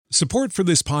Support for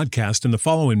this podcast and the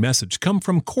following message come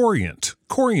from Corient.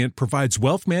 Corient provides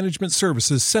wealth management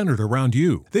services centered around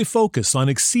you. They focus on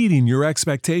exceeding your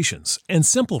expectations and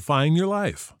simplifying your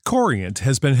life. Corient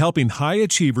has been helping high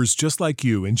achievers just like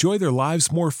you enjoy their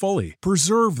lives more fully,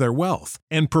 preserve their wealth,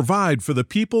 and provide for the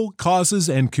people, causes,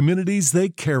 and communities they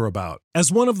care about. As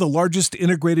one of the largest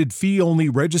integrated fee-only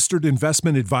registered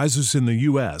investment advisors in the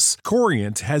U.S.,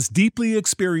 Corient has deeply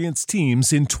experienced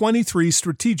teams in 23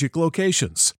 strategic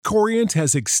locations. Corient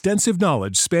has extensive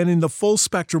knowledge spanning the full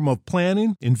spectrum of planning,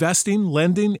 investing,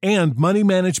 lending, and money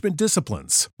management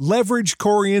disciplines. Leverage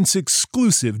Corient's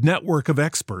exclusive network of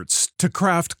experts to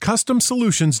craft custom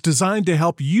solutions designed to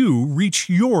help you reach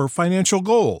your financial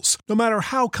goals, no matter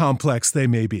how complex they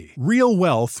may be. Real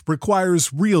wealth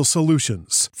requires real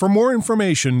solutions. For more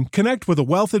information, connect with a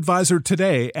wealth advisor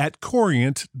today at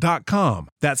Corient.com.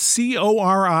 That's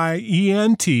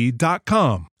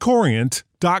Corient.com.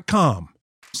 Corient.com.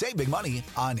 Save big money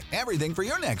on everything for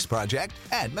your next project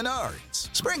at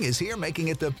Menards. Spring is here, making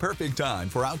it the perfect time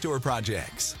for outdoor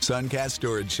projects. Suncast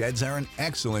storage sheds are an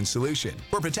excellent solution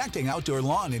for protecting outdoor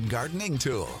lawn and gardening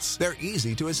tools. They're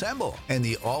easy to assemble, and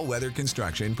the all-weather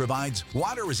construction provides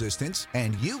water resistance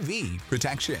and UV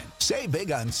protection. Save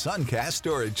big on Suncast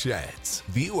storage sheds.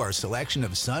 View our selection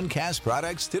of Suncast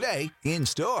products today in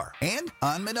store and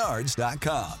on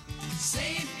Menards.com.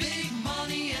 Save big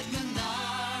money at Menards.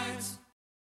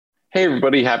 Hey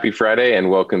everybody, happy Friday and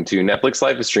welcome to Netflix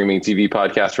Life, a streaming TV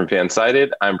podcast from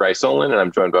Fansided. I'm Bryce Olin and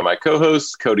I'm joined by my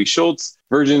co-host, Cody Schultz.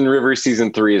 Virgin River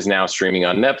Season 3 is now streaming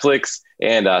on Netflix.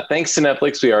 And thanks to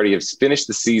Netflix, we already have finished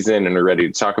the season and are ready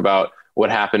to talk about what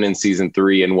happened in Season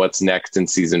 3 and what's next in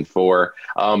Season 4.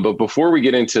 But before we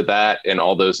get into that and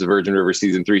all those Virgin River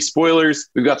Season 3 spoilers,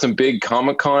 we've got some big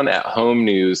Comic-Con at home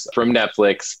news from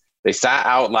Netflix. They sat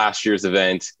out last year's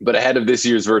event, but ahead of this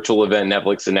year's virtual event,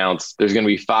 Netflix announced there's going to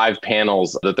be 5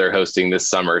 panels that they're hosting this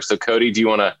summer. So Cody, do you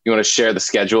want to share the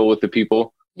schedule with the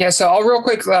people? Yeah, so I'll real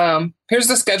quick, here's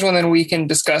the schedule and then we can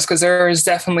discuss, because there is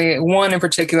definitely one in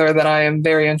particular that I am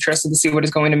very interested to see what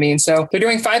it's going to mean. So they're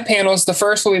doing 5 panels. The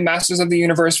first will be Masters of the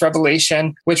Universe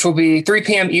Revelation, which will be 3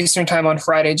 p.m. Eastern time on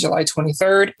Friday, July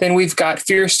 23rd. Then we've got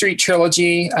Fear Street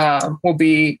Trilogy, will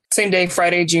be same day,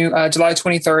 Friday, July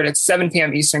 23rd at 7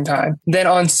 p.m. Eastern time. Then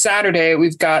on Saturday,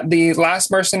 we've got the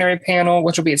Last Mercenary panel,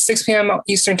 which will be at 6 p.m.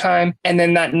 Eastern time. And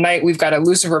then that night, we've got a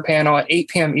Lucifer panel at 8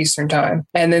 p.m. Eastern time.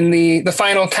 And then the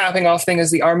final capping off thing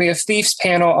is the Army of Thieves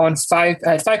panel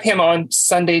at 5 p.m. on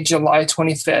Sunday, July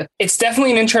 25th. It's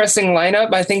definitely an interesting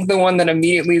lineup. I think the one that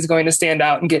immediately is going to stand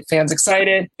out and get fans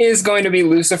excited is going to be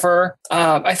Lucifer.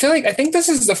 I think this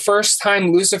is the first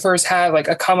time Lucifer's had like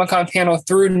a Comic-Con panel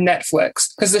through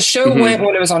Netflix, because the show went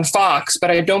when it was on Fox, but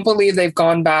I don't believe they've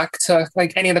gone back to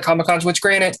like any of the Comic-Cons, which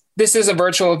granted, this is a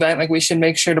virtual event. Like we should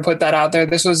make sure to put that out there.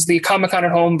 This was the Comic-Con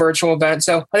at home virtual event.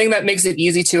 So I think that makes it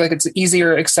easy to it's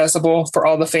easier accessible for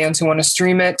all the fans who want to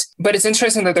stream it. But it's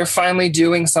interesting that they're finally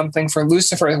doing something for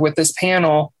Lucifer with this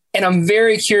panel. And I'm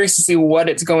very curious to see what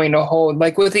it's going to hold.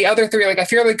 Like with the other 3, I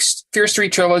feel like Fear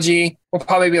Street Trilogy will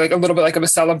probably be like a little bit like of a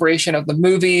celebration of the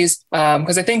movies.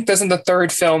 Because I think doesn't the 3rd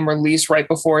film release right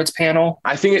before its panel?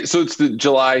 I think it's the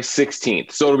July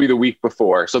 16th. So it'll be the week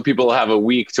before. So people will have a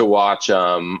week to watch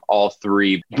all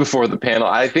 3 before the panel.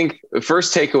 I think the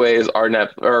first takeaway is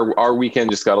our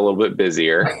weekend just got a little bit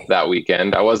busier that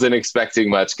weekend. I wasn't expecting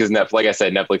much because like I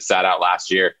said, Netflix sat out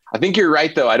last year. I think you're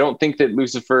right, though. I don't think that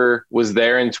Lucifer was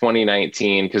there in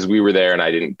 2019 because we were there and I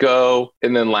didn't go.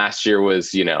 And then last year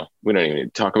was, we don't even need to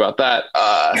talk about that.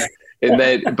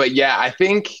 But yeah,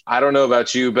 I don't know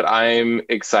about you, but I'm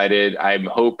excited. I'm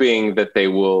hoping that they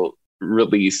will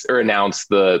release or announce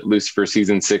the Lucifer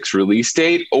season 6 release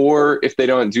date, or if they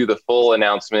don't do the full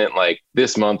announcement, like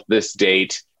this month, this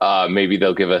date, maybe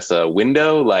they'll give us a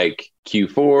window like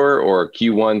Q4 or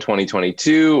Q1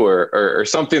 2022 or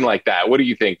something like that. What do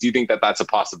you think? Do you think that that's a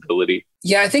possibility?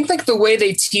 Yeah, I think like the way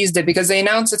they teased it, because they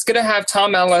announced it's going to have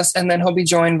Tom Ellis and then he'll be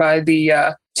joined by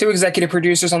the 2 executive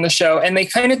producers on the show. And they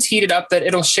kind of teed it up that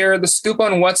it'll share the scoop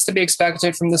on what's to be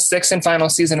expected from the 6th and final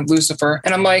season of Lucifer.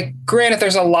 And I'm like, granted,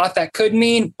 there's a lot that could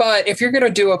mean, but if you're going to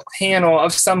do a panel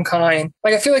of some kind,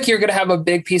 like I feel like you're going to have a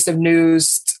big piece of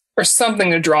news or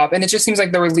something to drop. And it just seems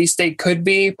like the release date could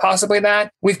be possibly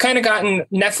that. We've kind of gotten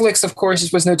Netflix, of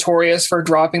course, was notorious for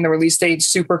dropping the release date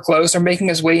super close or making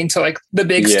us wait until like the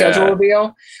big schedule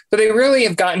reveal. But they really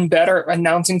have gotten better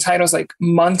announcing titles like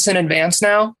months in advance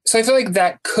now. So I feel like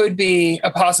that could be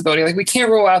a possibility. Like we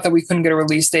can't rule out that we couldn't get a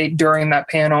release date during that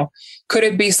panel. Could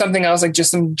it be something else, like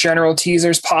just some general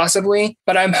teasers possibly?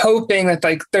 But I'm hoping that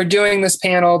like they're doing this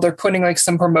panel, they're putting like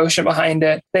some promotion behind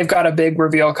it. They've got a big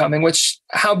reveal coming, which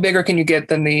how bigger can you get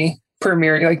than the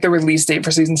premiere, like the release date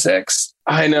for season 6.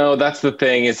 I know, that's the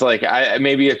thing. It's like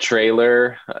maybe a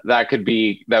trailer that could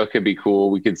be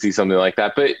cool. We could see something like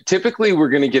that. But typically, we're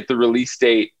going to get the release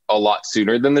date a lot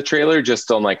sooner than the trailer,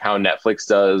 just on like how Netflix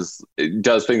does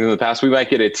things in the past. We might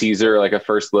get a teaser, like a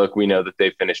first look. We know that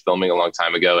they finished filming a long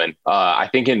time ago, and I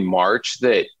think in March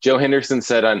that Joe Henderson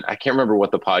said on, I can't remember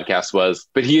what the podcast was,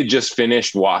 but he had just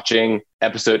finished watching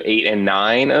episode 8 and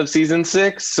 9 of season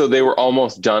 6, so they were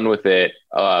almost done with it,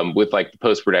 with like the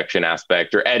post-production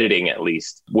aspect, or editing at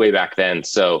least, way back then.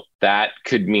 So that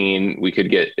could mean we could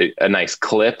get a nice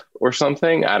clip or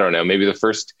something. I don't know, maybe the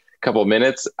first couple of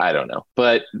minutes, I don't know,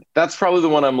 but that's probably the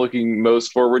one I'm looking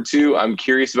most forward to. I'm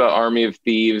curious about Army of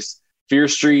Thieves. Fear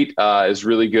Street is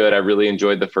really good. I really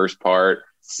enjoyed the first part,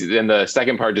 and the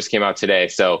second part just came out today,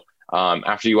 so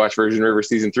after you watch Virgin River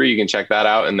season 3, you can check that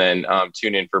out, and then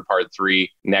tune in for part 3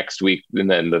 next week, and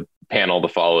then the panel the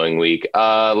following week.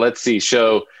 Let's see.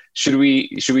 Should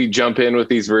we jump in with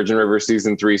these Virgin River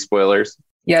season 3 spoilers?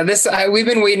 Yeah, we've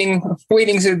been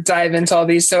waiting to dive into all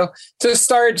these. So to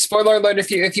start, spoiler alert: if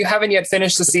you haven't yet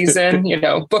finished the season,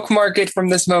 bookmark it from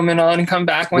this moment on and come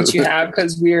back once you have,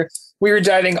 because we're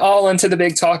diving all into the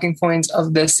big talking points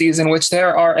of this season, which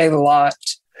there are a lot.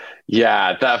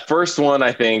 Yeah, that first one,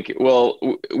 I think, well,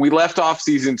 we left off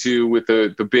season 2 with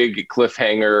the big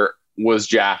cliffhanger. Was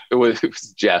Jeff,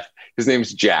 his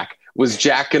name's Jack. Was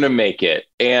Jack going to make it?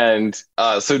 And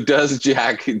so does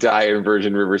Jack die in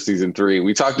Virgin River season 3?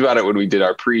 We talked about it when we did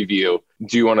our preview.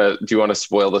 Do you want to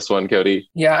spoil this one, Cody?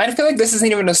 Yeah, I feel like this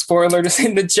isn't even a spoiler to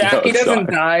say that Jack, he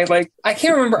doesn't die. Like, I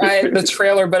can't remember the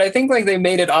trailer, but I think like they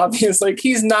made it obvious, like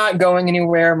he's not going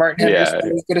anywhere. Martin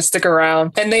Henderson is going to stick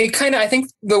around. And they kind of, I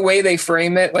think the way they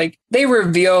frame it, like they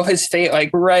reveal his fate like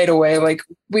right away. Like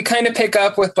we kind of pick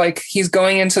up with like he's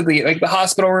going into the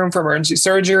hospital room for emergency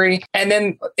surgery. And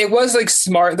then it was like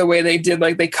smart the way they did,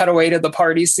 like they cut away to the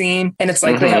party scene, and it's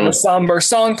like they have a somber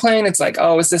song playing. It's like,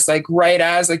 oh, is this like right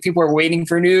as like people are waiting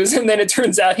for news? And then it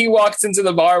turns out he walks into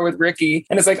the bar with Ricky,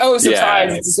 and it's like, oh,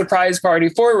 surprise. Yeah. It's a surprise party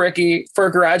for Ricky for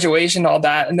graduation, all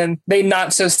that. And then they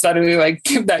not so subtly like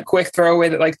give that quick throwaway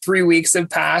that like 3 weeks have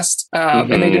passed,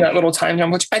 and they do that little time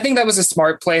jump, which I think that was a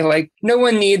smart play. Like no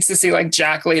one needs to see like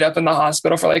Jack laid up in the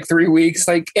hospital for like 3 weeks.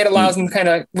 Like it allows them to kind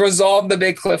of resolve the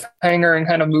big cliffhanger and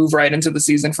kind of move right into the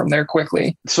season from there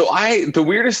quickly. So the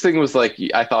weirdest thing was like,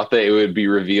 I thought that it would be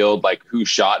revealed like who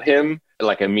shot him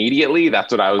like immediately.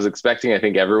 That's what I was expecting. I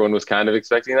think everyone was kind of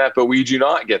expecting that, but we do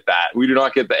not get that. We do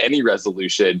not get any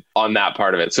resolution on that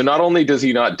part of it. So not only does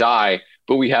he not die,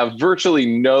 but we have virtually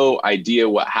no idea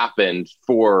what happened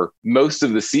for most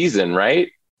of the season,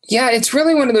 right? Yeah, it's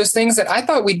really one of those things that I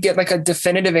thought we'd get like a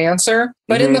definitive answer.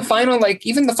 But in the final, like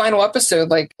even the final episode,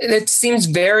 like it seems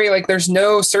very like there's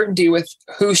no certainty with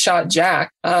who shot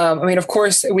Jack. I mean, of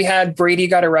course, we had Brady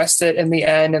got arrested in the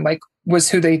end and like was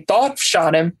who they thought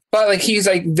shot him. But like he's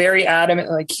like very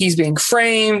adamant, like he's being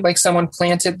framed, like someone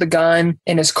planted the gun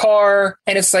in his car.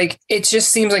 And it's like, it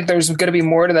just seems like there's going to be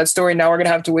more to that story. Now we're going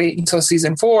to have to wait until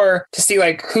season 4 to see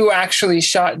like who actually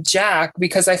shot Jack,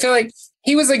 because I feel like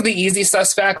he was like the easy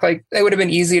suspect. Like it would have been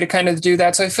easy to kind of do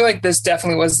that. So I feel like this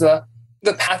definitely was the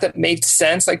path that made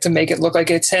sense, like to make it look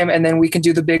like it's him. And then we can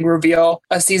do the big reveal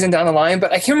a season down the line.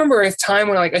 But I can't remember a time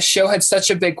when like a show had such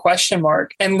a big question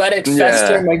mark and let it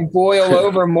fester and like boil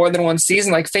over more than one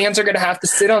season. Like fans are going to have to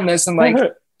sit on this and like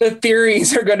the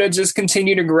theories are going to just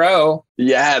continue to grow.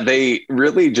 Yeah, they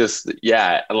really just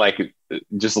let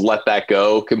that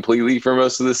go completely for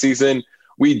most of the season.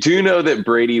 We do know that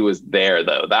Brady was there,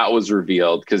 though. That was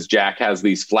revealed because Jack has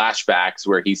these flashbacks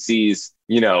where he sees,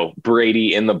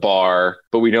 Brady in the bar,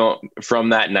 but we don't, from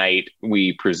that night,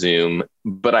 we presume.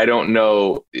 But I don't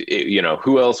know,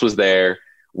 who else was there?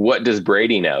 What does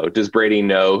Brady know? Does Brady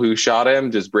know who shot him?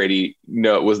 Does Brady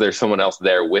know, was there someone else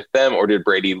there with them? Or did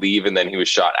Brady leave and then he was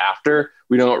shot after?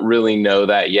 We don't really know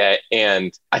that yet.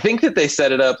 And I think that they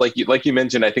set it up, like you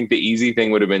mentioned, I think the easy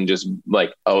thing would have been just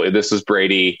like, oh, this is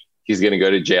Brady. He's going to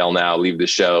go to jail now, leave the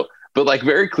show. But like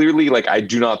very clearly, like I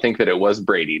do not think that it was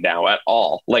Brady now at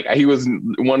all. Like he was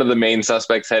one of the main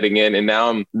suspects heading in, and now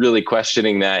I'm really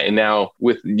questioning that. And now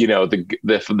with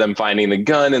them finding the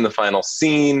gun in the final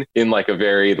scene in like a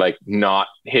very like not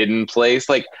hidden place.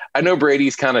 Like I know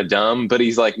Brady's kind of dumb, but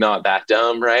he's like not that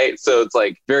dumb, right? So it's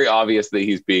like very obvious that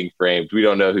he's being framed. We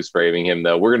don't know who's framing him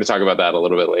though. We're going to talk about that a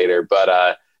little bit later,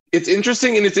 but it's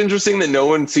interesting, and it's interesting that no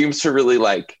one seems to really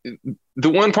like. The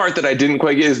one part that I didn't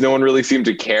quite get is no one really seemed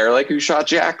to care like who shot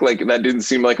Jack. Like that didn't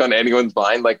seem like on anyone's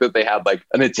mind, like that they had like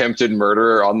an attempted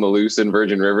murderer on the loose in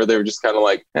Virgin River. They were just kind of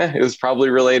like, it was probably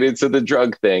related to the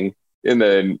drug thing. And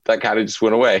then that kind of just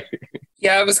went away.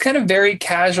 Yeah, it was kind of very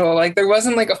casual. Like there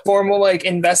wasn't like a formal like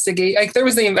investigate. Like there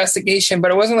was the investigation,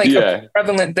 but it wasn't like a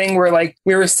prevalent thing where like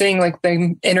we were seeing like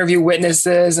the interview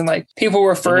witnesses and like people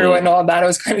refer to it and all that. It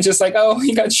was kind of just like, oh,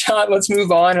 he got shot. Let's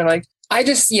move on. And like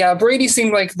Brady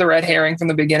seemed like the red herring from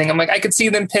the beginning. I'm like, I could see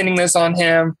them pinning this on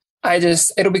him.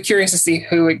 It'll be curious to see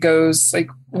who it goes, like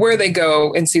where they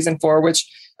go in season 4, which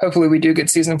hopefully we do get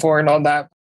season 4 and all that.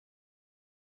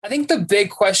 I think the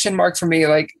big question mark for me,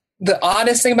 like the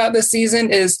oddest thing about this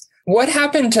season is what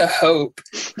happened to Hope?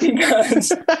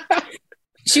 Because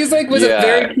she's like was a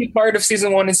very key part of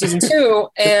season 1 and season 2.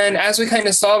 And as we kind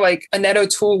of saw, like Annette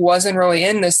O'Toole wasn't really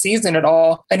in this season at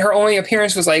all. And her only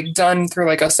appearance was like done through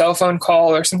like a cell phone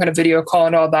call or some kind of video call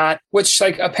and all that, which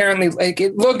like apparently like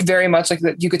it looked very much like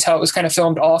that. You could tell it was kind of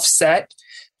filmed offset.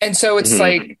 And so it's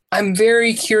like, I'm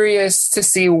very curious to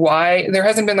see why there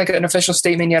hasn't been like an official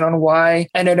statement yet on why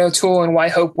Annette O'Toole and why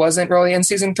Hope wasn't really in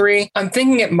season 3. I'm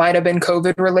thinking it might have been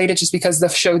COVID related just because the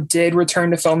show did return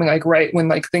to filming like right when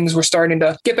like things were starting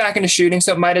to get back into shooting.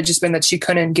 So it might have just been that she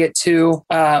couldn't get to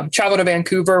travel to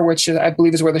Vancouver, which I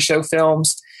believe is where the show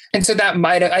films. And so that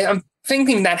might have, I'm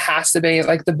thinking that has to be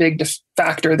like the big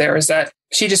factor there is that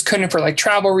she just couldn't for like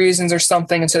travel reasons or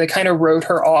something. And so they kind of wrote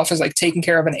her off as like taking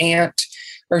care of an aunt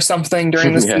or something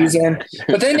during the season.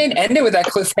 But then it ended with that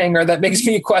cliffhanger that makes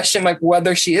me question like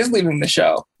whether she is leaving the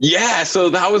show. Yeah, so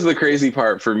that was the crazy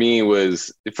part for me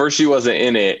was at first she wasn't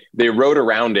in it. They wrote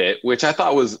around it, which I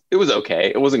thought was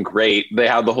okay. It wasn't great. They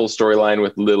had the whole storyline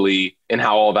with Lily and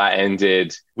how all that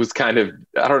ended was kind of,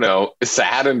 I don't know,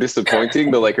 sad and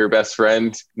disappointing. But like her best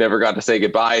friend never got to say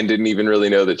goodbye and didn't even really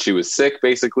know that she was sick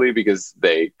basically because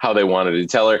how they wanted to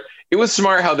tell her. It was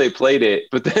smart how they played it.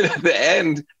 But then at the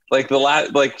end,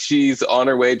 like she's on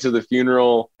her way to the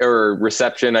funeral or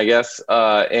reception, I guess,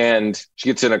 and she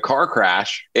gets in a car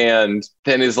crash and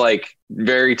then is like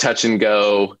very touch and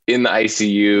go in the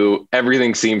ICU.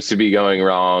 Everything seems to be going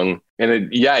wrong.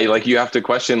 And like you have to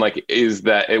question, like,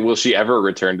 will she ever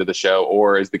return to the show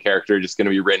or is the character just going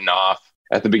to be written off?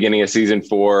 At the beginning of season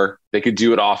 4, they could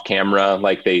do it off camera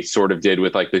like they sort of did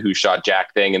with like the Who Shot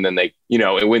Jack thing. And then they,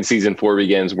 when season 4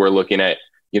 begins, we're looking at,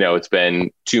 it's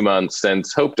been 2 months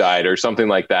since Hope died or something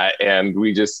like that. And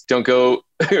we just don't go,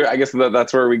 I guess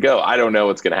that's where we go. I don't know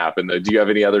what's going to happen though. Do you have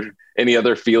any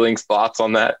other feelings, thoughts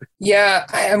on that? Yeah,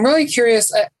 I'm really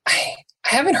curious. I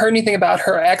haven't heard anything about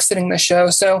her exiting the show.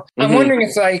 So I'm wondering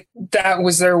if like that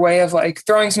was their way of like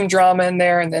throwing some drama in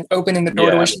there and then opening the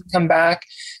door to where she can come back,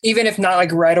 even if not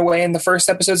like right away in the first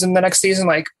episodes in the next season,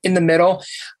 like in the middle.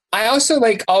 I also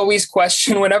like always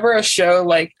question whenever a show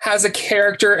like has a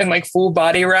character in like full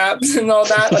body wraps and all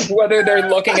that, like whether they're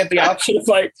looking at the option of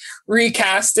like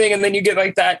recasting and then you get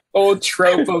like that old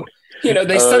trope of,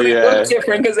 they suddenly look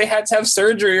different because they had to have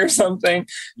surgery or something.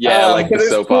 Yeah, like the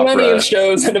soap opera. There's plenty of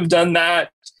shows that have done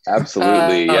that.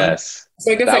 Absolutely, yes.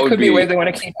 So I guess that could be a way they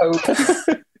want to keep hope.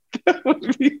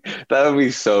 that would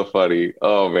be so funny.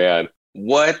 Oh man,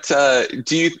 what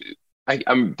do you?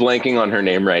 I'm blanking on her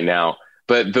name right now,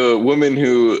 but the woman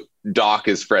who Doc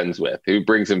is friends with, who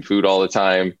brings him food all the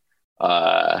time.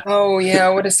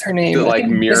 What is her name? Like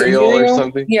Muriel or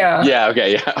something? Yeah.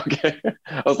 Okay.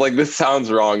 I was like, this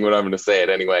sounds wrong, but I'm going to say it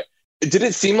anyway. Did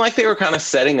it seem like they were kind of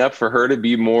setting up for her to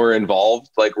be more involved,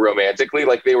 like romantically?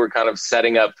 Like they were kind of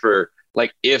setting up for,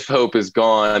 like, if Hope is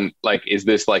gone, like, is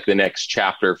this like the next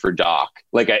chapter for Doc?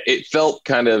 Like, it felt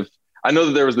kind of, I know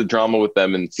that there was the drama with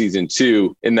them in season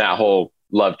 2 in that whole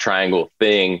love triangle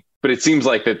thing, but it seems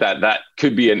like that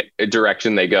could be a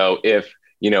direction they go if,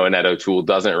 Annette O'Toole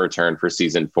doesn't return for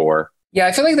season 4. Yeah,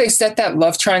 I feel like they set that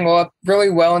love triangle up really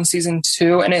well in season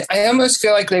 2. And I almost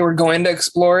feel like they were going to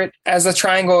explore it as a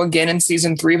triangle again in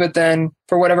season 3. But then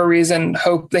for whatever reason,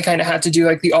 Hope, they kind of had to do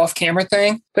like the off camera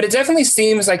thing. But it definitely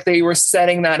seems like they were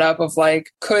setting that up of like,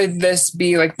 could this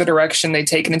be like the direction they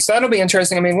take? And so that'll be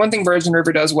interesting. I mean, one thing Virgin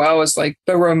River does well is like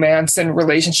the romance and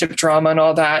relationship drama and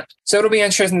all that. So it'll be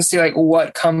interesting to see like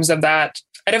what comes of that.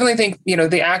 I definitely think,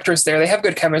 the actors there, they have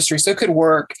good chemistry, so it could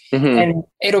work. And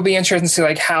it'll be interesting to see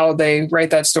like how they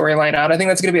write that storyline out. I think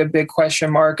that's going to be a big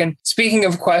question mark. And speaking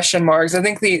of question marks, I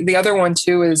think the other one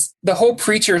too is the whole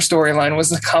Preacher storyline was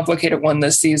the complicated one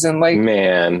this season. Like,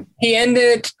 man, he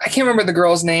ended, I can't remember the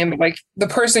girl's name, like the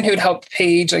person who'd helped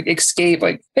Paige like escape,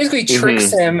 like basically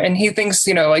tricks him, and he thinks,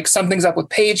 like something's up with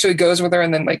Paige, so he goes with her,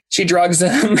 and then like she drugs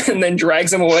him and then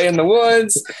drags him away in the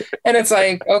woods. And it's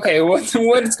like, okay, what's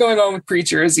going on with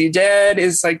Preacher? Is he dead?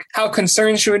 Is like how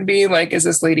concerned she would be? Like, is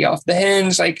this lady off the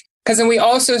hinge? Like, Because then we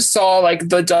also saw like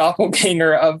the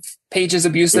doppelganger of Paige's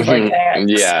abusive like ex.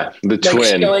 Yeah, the like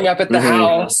twin showing up at the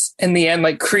house in the end,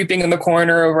 like creeping in the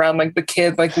corner around like the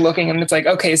kid, like looking, and it's like,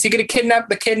 okay, is he going to kidnap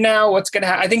the kid now? What's going to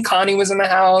happen? I think Connie was in the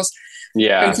house.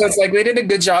 Yeah. And so it's like they did a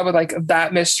good job with like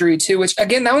that mystery too, which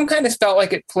again, that one kind of felt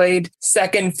like it played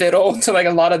second fiddle to like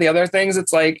a lot of the other things.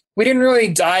 It's like we didn't really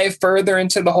dive further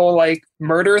into the whole like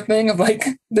murder thing of like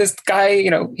this guy, you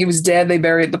know, he was dead, they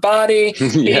buried the body,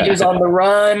 he was on the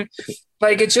run.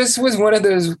 Like it just was one of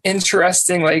those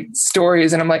interesting like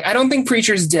stories. And I'm like, I don't think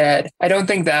Preacher's dead. I don't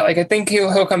think that. Like I think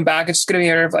he'll come back. It's just gonna be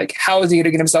a matter of like, how is he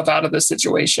gonna get himself out of this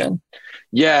situation?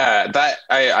 Yeah, that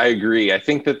I agree. I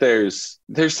think that there's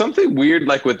something weird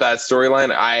like with that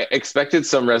storyline. I expected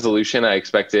some resolution. I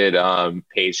expected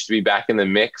Paige to be back in the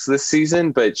mix this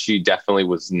season, but she definitely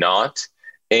was not.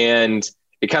 And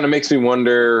it kind of makes me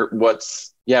wonder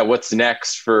what's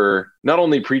next for not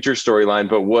only Preacher storyline,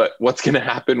 but what's going to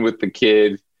happen with the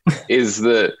kid. Is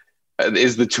the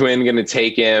twin going to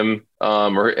take him,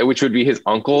 or which would be his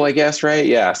uncle, I guess, right?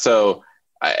 Yeah. So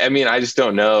I mean, I just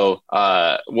don't know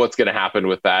what's going to happen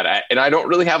with that. And I don't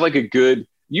really have like a good,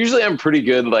 usually I'm pretty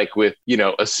good like with, you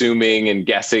know, assuming and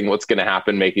guessing what's going to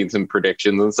happen, making some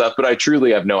predictions and stuff, but I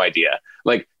truly have no idea.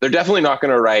 Like they're definitely not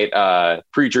going to write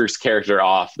Preacher's character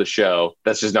off the show.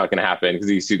 That's just not going to happen because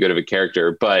he's too good of a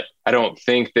character. But I don't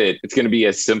think that it's going to be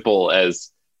as simple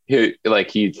as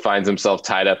he finds himself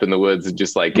tied up in the woods and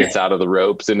just like gets out of the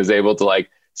ropes and is able to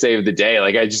like save the day.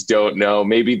 Like, I just don't know.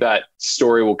 Maybe that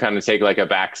story will kind of take like a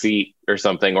back seat or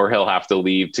something, or he'll have to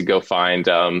leave to go find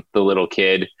the little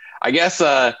kid. I guess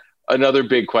another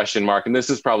big question mark, and this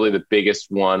is probably the biggest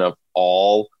one of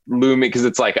all looming, because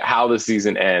it's like how the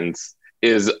season ends,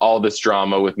 is all this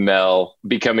drama with Mel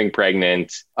becoming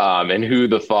pregnant and who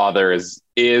the father is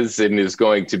and is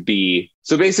going to be.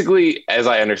 So basically, as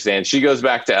I understand, she goes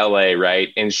back to LA, right?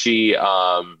 And she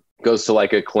goes to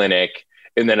like a clinic,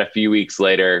 and then a few weeks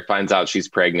later finds out she's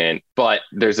pregnant. But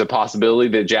there's a possibility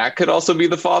that Jack could also be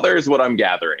the father, is what I'm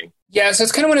gathering. Yeah, so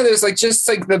it's kind of one of those, like, just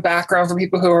like the background for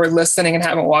people who are listening and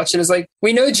haven't watched it is like,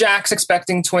 we know Jack's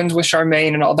expecting twins with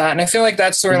Charmaine and all that. And I feel like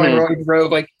that storyline really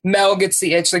drove, like, Mel gets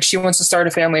the itch, like, she wants to start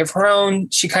a family of her own.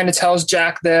 She kind of tells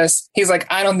Jack this. He's like,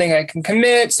 I don't think I can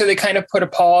commit. So they kind of put a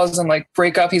pause and like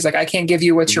break up. He's like, I can't give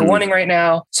you what you're wanting right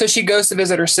now. So she goes to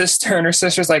visit her sister, and her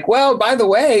sister's like, well, by the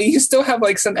way, you still have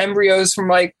like some embryos from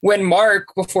like when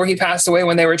Mark, before he passed away,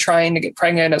 when they were trying to get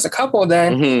pregnant as a couple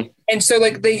then. And so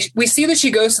like we see that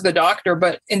she goes to the doctor,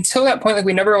 but until that point, like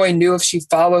we never really knew if she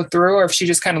followed through or if she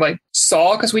just kind of like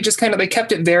saw, because we just kind of, they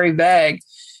kept it very vague.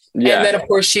 Yeah. And then of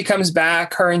course she comes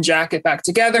back, her and Jack get back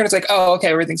together, and it's like, oh, okay,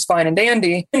 everything's fine and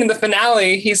dandy. And in the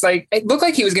finale, he's like, it looked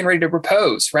like he was getting ready to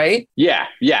propose, right? Yeah.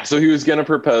 So he was going to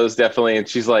propose, definitely. And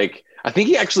she's like, I think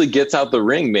he actually gets out the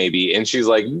ring maybe. And she's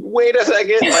like, wait a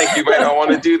second, like you might not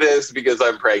want to do this because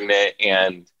I'm pregnant.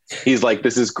 And he's like,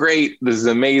 this is great. This is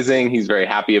amazing. He's very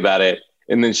happy about it.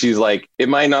 And then she's like, it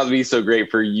might not be so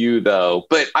great for you, though.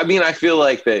 But I mean, I feel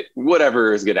like that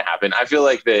whatever is going to happen, I feel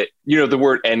like that, you know, the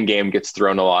word endgame gets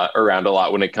thrown around a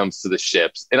lot when it comes to the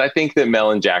ships. And I think that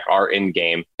Mel and Jack are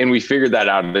endgame. And we figured that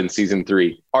out in season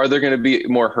 3. Are there going to be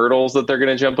more hurdles that they're going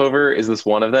to jump over? Is this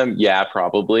one of them? Yeah,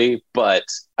 probably. But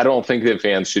I don't think that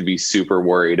fans should be super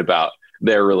worried about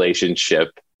their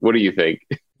relationship. What do you think?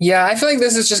 Yeah, I feel like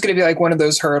this is just going to be like one of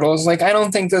those hurdles. Like, I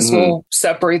don't think this will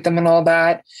separate them and all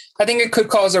that. I think it could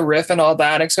cause a riff and all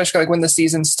that, especially like when the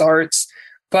season starts.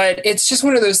 But it's just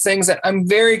one of those things that I'm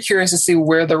very curious to see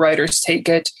where the writers take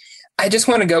it. I just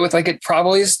want to go with like it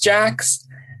probably is Jack's.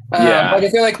 Like I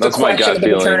feel like the question of the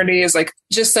maternity is like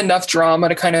just enough drama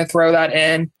to kind of throw that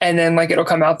in, and then like it'll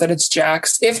come out that it's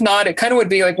Jack's. If not, it kind of would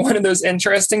be like one of those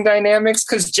interesting dynamics,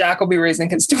 because Jack will be raising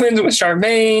his twins with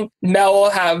Charmaine. Mel will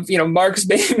have, you know, Mark's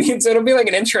baby. So it'll be like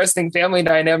an interesting family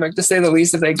dynamic, to say the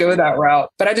least, if they go that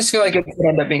route. But I just feel like it could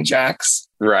end up being Jack's.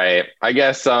 Right. I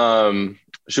guess,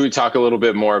 should we talk a little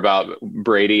bit more about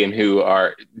Brady and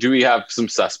do we have some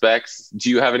suspects? Do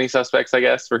you have any suspects, I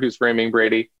guess, for who's framing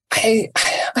Brady? I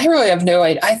really have no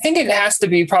idea. I think it has to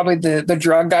be probably the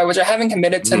drug guy, which I haven't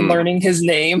committed to learning his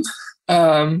name.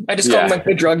 I just call him like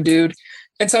the drug dude.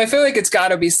 And so I feel like it's got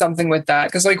to be something with that,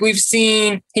 because like we've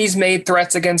seen he's made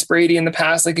threats against Brady in the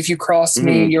past. Like, if you cross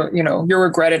me, you'll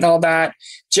regret it and all that.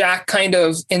 Jack kind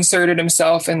of inserted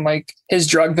himself in like his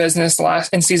drug business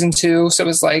in season 2. So it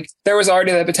was like there was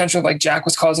already the potential of like Jack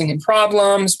was causing him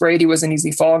problems. Brady was an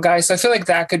easy fall guy. So I feel like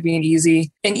that could be an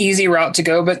easy route to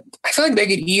go. But I feel like they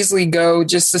could easily go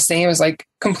just the same as like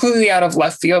completely out of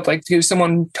left field, like to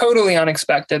someone totally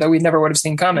unexpected that we never would have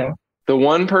seen coming. The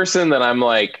one person that I'm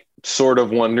like sort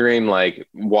of wondering, like,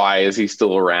 why is he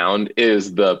still around,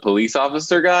 is the police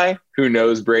officer guy who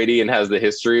knows Brady and has the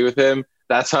history with him.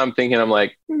 That's how I'm thinking. I'm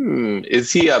like,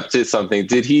 is he up to something?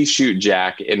 Did he shoot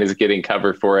Jack and is getting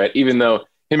cover for it? Even though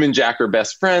him and Jack are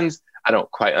best friends, I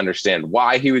don't quite understand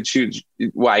why he would shoot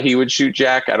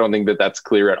Jack. I don't think that that's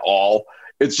clear at all.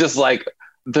 It's just like,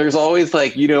 there's always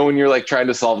like, you know, when you're like trying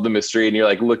to solve the mystery and you're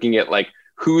like looking at like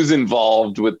who's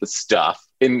involved with the stuff,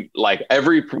 and like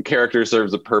every character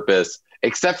serves a purpose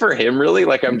except for him, really.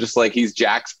 Like, I'm just like, he's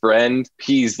Jack's friend.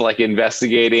 He's like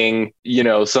investigating, you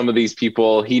know, some of these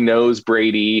people. He knows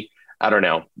Brady. I don't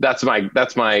know. That's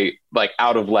my like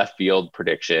out of left field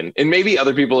prediction. And maybe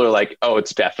other people are like, oh,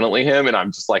 it's definitely him, and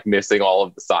I'm just like missing all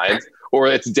of the signs, or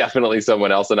it's definitely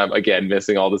someone else and I'm again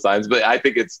missing all the signs. But I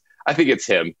think it's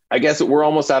him. I guess we're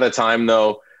almost out of time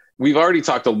though. We've already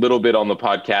talked a little bit on the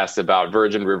podcast about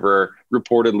Virgin River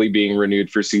reportedly being renewed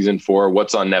for season 4.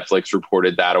 What's on Netflix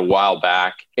reported that a while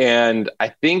back. And I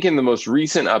think in the most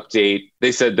recent update,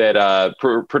 they said that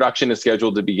production is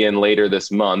scheduled to begin later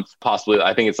this month, possibly.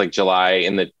 I think it's like July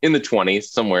in the 20s,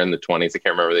 somewhere in the 20s. I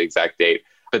can't remember the exact date.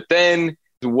 But then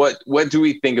what do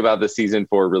we think about the season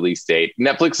 4 release date?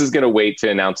 Netflix is going to wait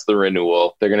to announce the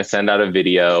renewal. They're going to send out a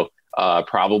video.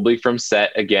 Probably from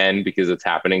set again, because it's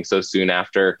happening so soon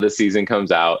after the season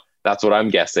comes out. That's what I'm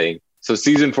guessing. So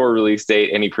season 4 release date,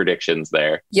 any predictions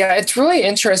there? Yeah, it's really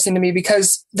interesting to me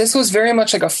because this was very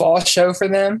much like a fall show for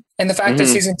them. And the fact that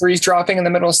season 3 is dropping in the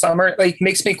middle of summer, like,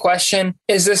 makes me question,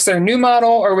 is this their new model,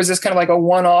 or was this kind of like a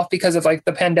one-off because of like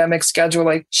the pandemic schedule,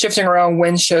 like shifting around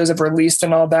when shows have released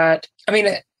and all that? I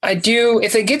mean,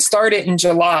 if they get started in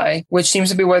July, which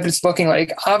seems to be what it's looking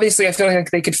like, obviously I feel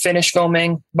like they could finish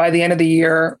filming by the end of the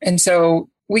year. And so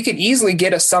we could easily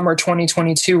get a summer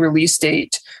 2022 release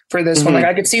date for this one. Like,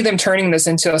 I could see them turning this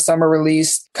into a summer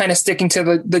release, kind of sticking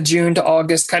to the June to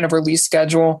August kind of release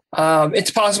schedule. It's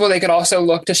possible they could also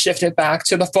look to shift it back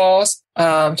to the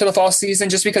fall season,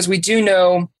 just because we do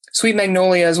know Sweet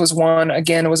Magnolias was one.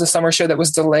 Again, it was a summer show that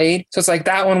was delayed. So it's like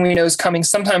that one we know is coming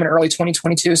sometime in early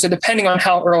 2022. So depending on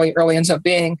how early ends up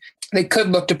being, they could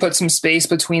look to put some space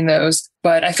between those.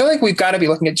 But I feel like we've got to be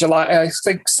looking at July,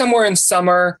 like somewhere in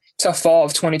summer to fall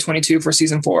of 2022 for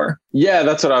season 4. Yeah,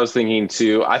 that's what I was thinking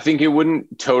too. I think it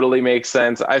wouldn't totally make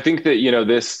sense. I think that, you know,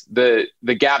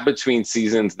 the gap between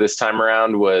seasons this time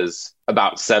around was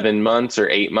about 7 months or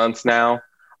 8 months now.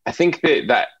 I think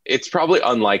that it's probably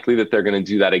unlikely that they're going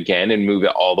to do that again and move it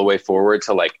all the way forward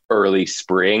to like early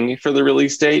spring for the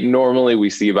release date. Normally we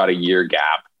see about a year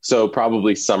gap. So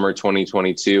probably summer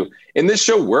 2022. And this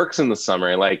show works in the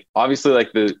summer. Like, obviously,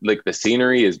 like the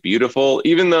scenery is beautiful,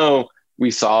 even though we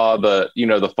saw the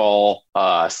fall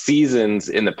seasons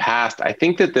in the past. I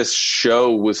think that this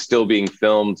show was still being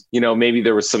filmed. You know, maybe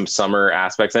there was some summer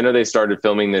aspects. I know they started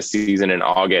filming this season in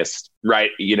August,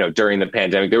 right? You know, during the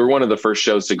pandemic. They were one of the first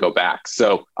shows to go back.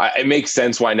 So it makes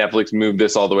sense why Netflix moved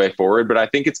this all the way forward. But I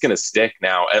think it's going to stick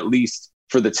now, at least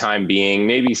for the time being.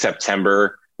 Maybe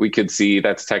September we could see.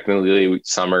 That's technically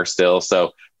summer still.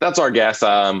 So that's our guess.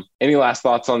 Any last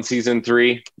thoughts on season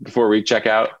 3 before we check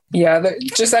out? Yeah,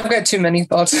 I've got too many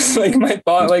thoughts. It's like my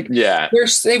thought, like, yeah,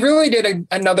 they really did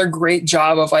another great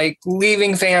job of like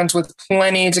leaving fans with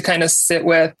plenty to kind of sit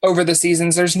with over the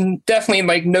seasons. There's definitely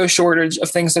like no shortage of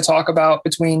things to talk about,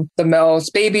 between the Mel's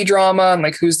baby drama and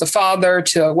like who's the father,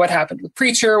 to what happened with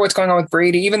Preacher, what's going on with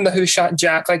Brady, even the who shot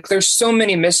Jack. Like, there's so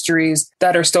many mysteries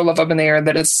that are still up in the air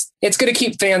that it's going to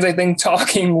keep fans, I think,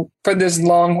 talking for this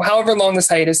long, however long this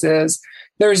hiatus is.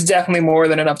 There's definitely more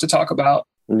than enough to talk about.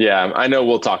 Yeah, I know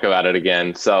we'll talk about it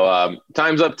again. So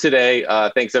time's up today.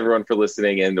 Thanks everyone for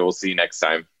listening, and we'll see you next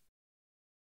time.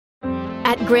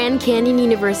 At Grand Canyon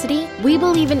University, we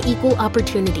believe in equal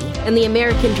opportunity, and the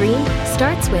American dream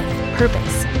starts with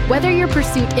purpose. Whether your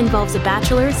pursuit involves a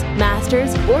bachelor's,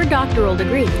 master's, or doctoral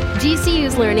degree,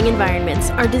 GCU's learning environments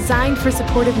are designed for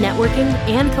supportive networking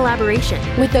and collaboration.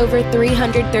 With over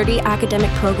 330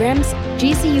 academic programs,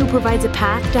 GCU provides a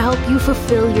path to help you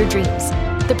fulfill your dreams.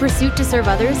 The pursuit to serve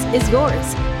others is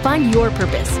yours. Find your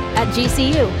purpose at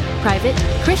GCU. Private,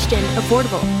 Christian,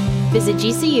 affordable. Visit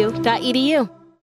gcu.edu.